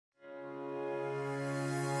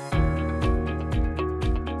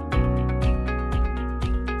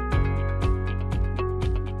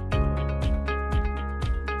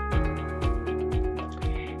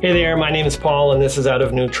Hey there, my name is Paul and this is Out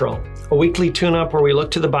of Neutral, a weekly tune-up where we look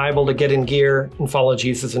to the Bible to get in gear and follow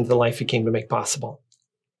Jesus into the life he came to make possible.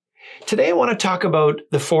 Today I want to talk about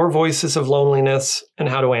the 4 voices of loneliness and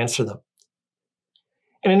how to answer them.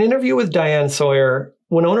 In an interview with Diane Sawyer,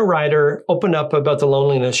 Winona Ryder opened up about the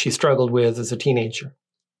loneliness she struggled with as a teenager.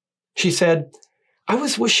 She said, "I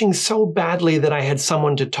was wishing so badly that I had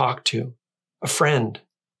someone to talk to, a friend,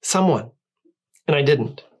 someone, and I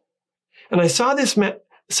didn't. And I saw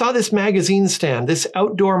this magazine stand, this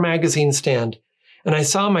outdoor magazine stand, and I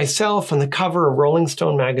saw myself on the cover of Rolling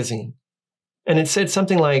Stone magazine. And it said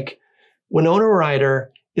something like, Winona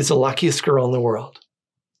Ryder is the luckiest girl in the world.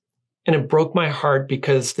 And it broke my heart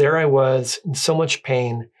because there I was in so much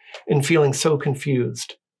pain and feeling so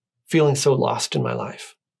confused, feeling so lost in my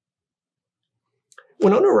life."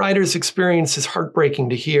 Winona Ryder's experience is heartbreaking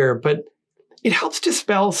to hear, but it helps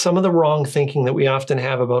dispel some of the wrong thinking that we often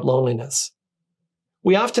have about loneliness.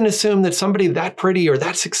 We often assume that somebody that pretty or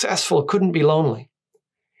that successful couldn't be lonely.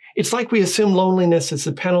 It's like we assume loneliness is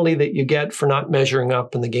the penalty that you get for not measuring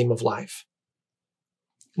up in the game of life.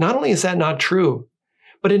 Not only is that not true,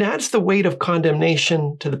 but it adds the weight of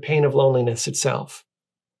condemnation to the pain of loneliness itself.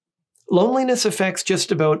 Loneliness affects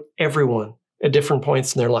just about everyone at different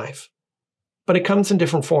points in their life, but it comes in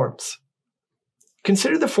different forms.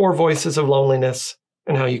 Consider the 4 voices of loneliness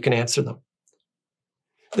and how you can answer them.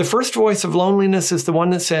 The first voice of loneliness is the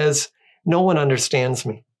one that says, "No one understands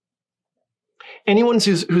me." Anyone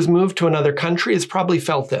who's moved to another country has probably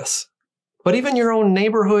felt this. But even your own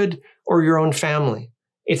neighborhood or your own family,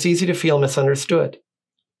 it's easy to feel misunderstood.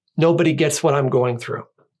 Nobody gets what I'm going through.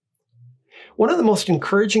 One of the most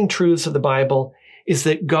encouraging truths of the Bible is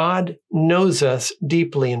that God knows us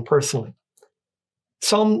deeply and personally.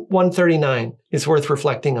 Psalm 139 is worth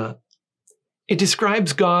reflecting on. It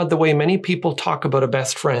describes God the way many people talk about a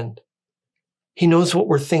best friend. He knows what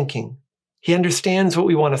we're thinking. He understands what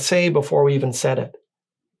we want to say before we even said it.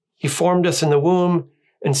 He formed us in the womb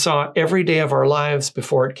and saw every day of our lives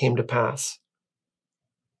before it came to pass.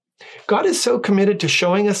 God is so committed to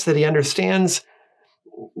showing us that he understands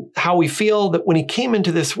how we feel that when he came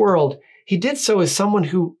into this world, he did so as someone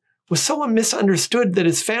who was so misunderstood that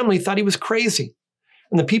his family thought he was crazy,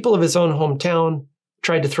 and the people of his own hometown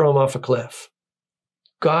tried to throw him off a cliff.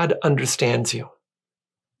 God understands you.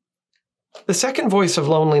 The second voice of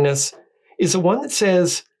loneliness is the one that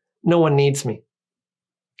says, "No one needs me."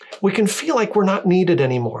 We can feel like we're not needed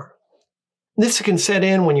anymore. This can set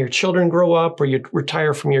in when your children grow up or you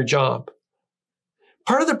retire from your job.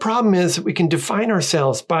 Part of the problem is that we can define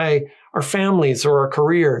ourselves by our families or our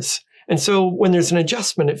careers. And so when there's an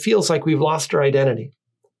adjustment, it feels like we've lost our identity.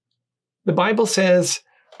 The Bible says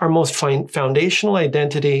our most foundational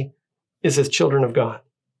identity is as children of God.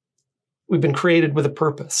 We've been created with a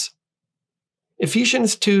purpose.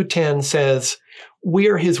 Ephesians 2:10 says, "We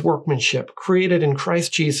are his workmanship, created in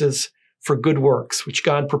Christ Jesus for good works, which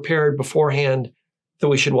God prepared beforehand that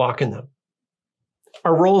we should walk in them."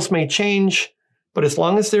 Our roles may change, but as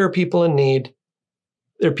long as there are people in need,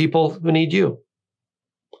 there are people who need you.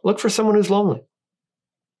 Look for someone who's lonely.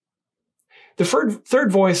 The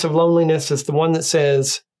third voice of loneliness is the one that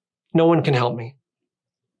says, "No one can help me."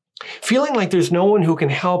 Feeling like there's no one who can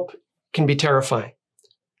help can be terrifying.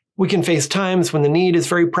 We can face times when the need is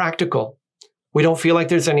very practical. We don't feel like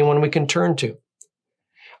there's anyone we can turn to.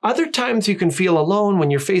 Other times you can feel alone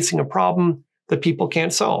when you're facing a problem that people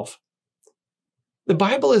can't solve. The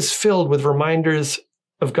Bible is filled with reminders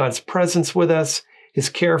of God's presence with us, his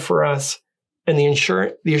care for us, and the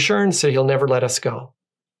assurance that he'll never let us go.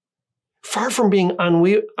 Far from being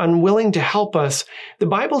unwilling to help us, the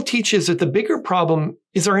Bible teaches that the bigger problem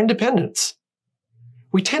is our independence.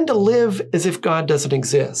 We tend to live as if God doesn't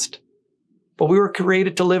exist, but we were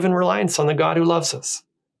created to live in reliance on the God who loves us.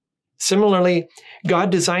 Similarly, God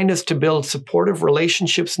designed us to build supportive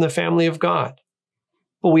relationships in the family of God,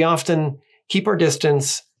 but we often keep our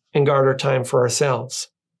distance and guard our time for ourselves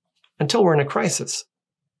until we're in a crisis.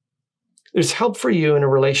 There's help for you in a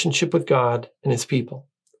relationship with God and his people.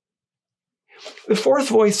 The fourth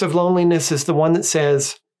voice of loneliness is the one that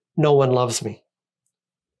says, "No one loves me."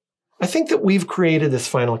 I think that we've created this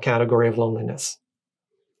final category of loneliness.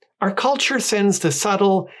 Our culture sends the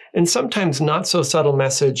subtle and sometimes not so subtle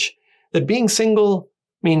message that being single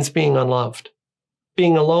means being unloved.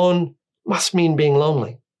 Being alone must mean being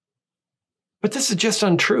lonely. But this is just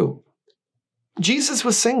untrue. Jesus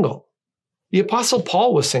was single. The Apostle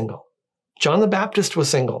Paul was single. John the Baptist was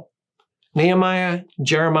single. Nehemiah,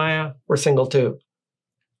 Jeremiah were single too.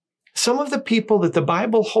 Some of the people that the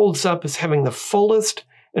Bible holds up as having the fullest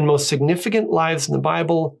and most significant lives in the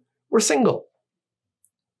Bible were single.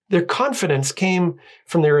 Their confidence came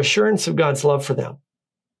from their assurance of God's love for them.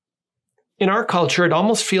 In our culture, it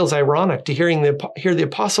almost feels ironic to hear the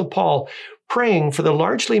Apostle Paul praying for the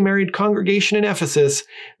largely married congregation in Ephesus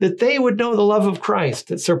that they would know the love of Christ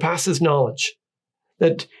that surpasses knowledge,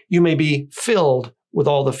 that you may be filled with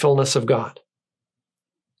all the fullness of God.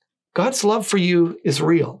 God's love for you is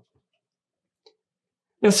real.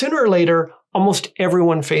 Now, sooner or later, almost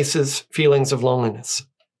everyone faces feelings of loneliness.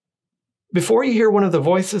 Before you hear one of the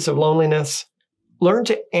voices of loneliness, learn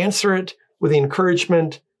to answer it with the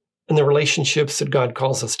encouragement and the relationships that God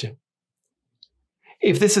calls us to.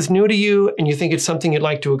 If this is new to you and you think it's something you'd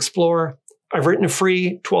like to explore, I've written a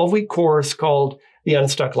free 12-week course called The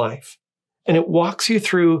Unstuck Life, and it walks you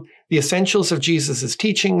through the essentials of Jesus'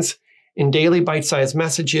 teachings in daily bite-sized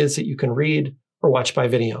messages that you can read or watch by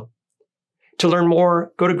video. To learn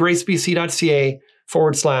more, go to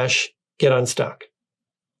gracebc.ca/getunstuck.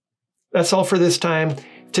 That's all for this time.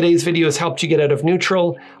 If today's video has helped you get out of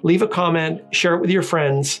neutral, leave a comment, share it with your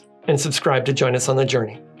friends, and subscribe to join us on the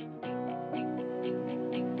journey.